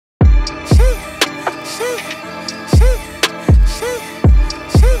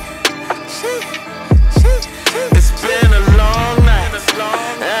It's been a long night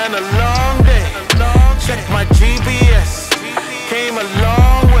and a long day. Check my GPS, came a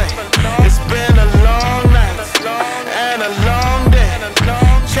long way. It's been a long night and a long day.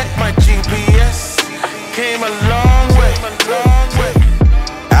 Check my GPS, came a long way.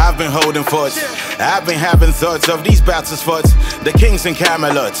 I've been holding forts, I've been having thoughts of these battles fought. The kings and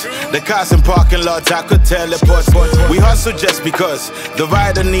Camelot, the cars and parking lots, I could teleport. We hustle just because the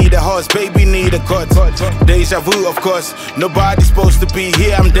rider need a horse, baby need a cut. Deja vu, of course, nobody's supposed to be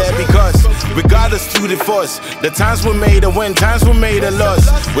here, I'm there because regardless through the force, the times were made a win, times were made a loss.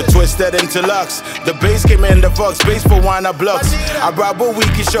 We're twisted into locks, the bass came in the Fox, bass for one of blocks. I brought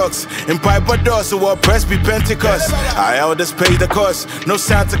weaky shocks, in Piper door, so what press be Pentecost. Our elders paid the cost, no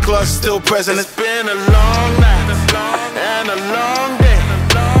Santa Claus still present. It's been a long night and a long day.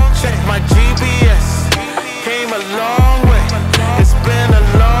 Check my GPS, came a long way. It's been a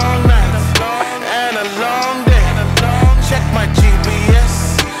long night and a long day. Check my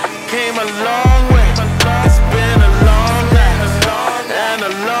GPS, came a long way. It's been a long night and a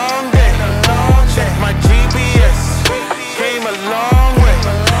long day. Check my GPS, came a long way.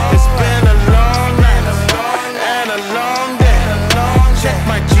 It's been a long night and a long day. Check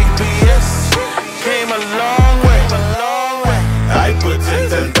my GPS, came a long way. I put in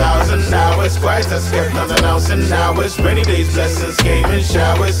 10,000 hours, Christ has kept nothing else, and now it's rainy days, blessings came in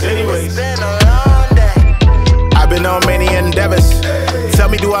showers. Anyways, I've been on many endeavors. Tell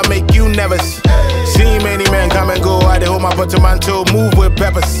me, do I make you nervous? Seen many men come and go, I hold my portmanteau, move with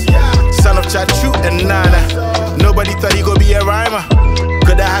peppers. Son of Chachu and Nana, nobody thought he could be a rhymer.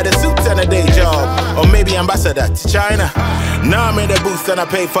 Could I had a suit and a day job, or maybe ambassador to China. Now I'm in the booth and I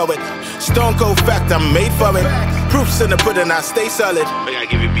pay for it. Stone cold fact, I'm made for it. Proofs in the pudding, I stay solid. I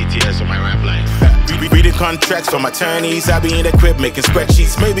give you BTS on my rap line. Reading contracts from attorneys, I be in the crib making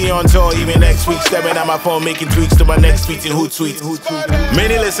spreadsheets. Maybe on tour even next week, staring at my phone making tweaks to my next tweet and who tweets.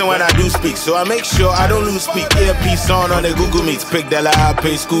 Many listen when I do speak, so I make sure I don't lose speak. Earpiece on the Google Meets, pick that I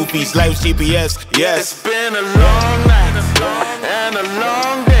pay school fees, life's GPS, yes. It's been a long night and a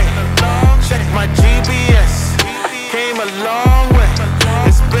long day. Check my GPS, came a long way.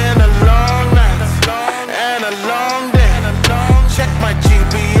 It's been a long night and a long day. Check my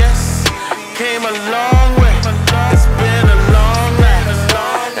GPS, came a long way. It's been a long night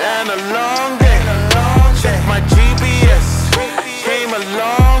and a long day. Check my GPS, came a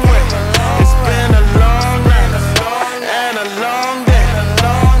long way. It's been a long night and a long day.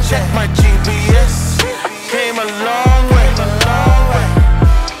 Check my GPS, came a long way.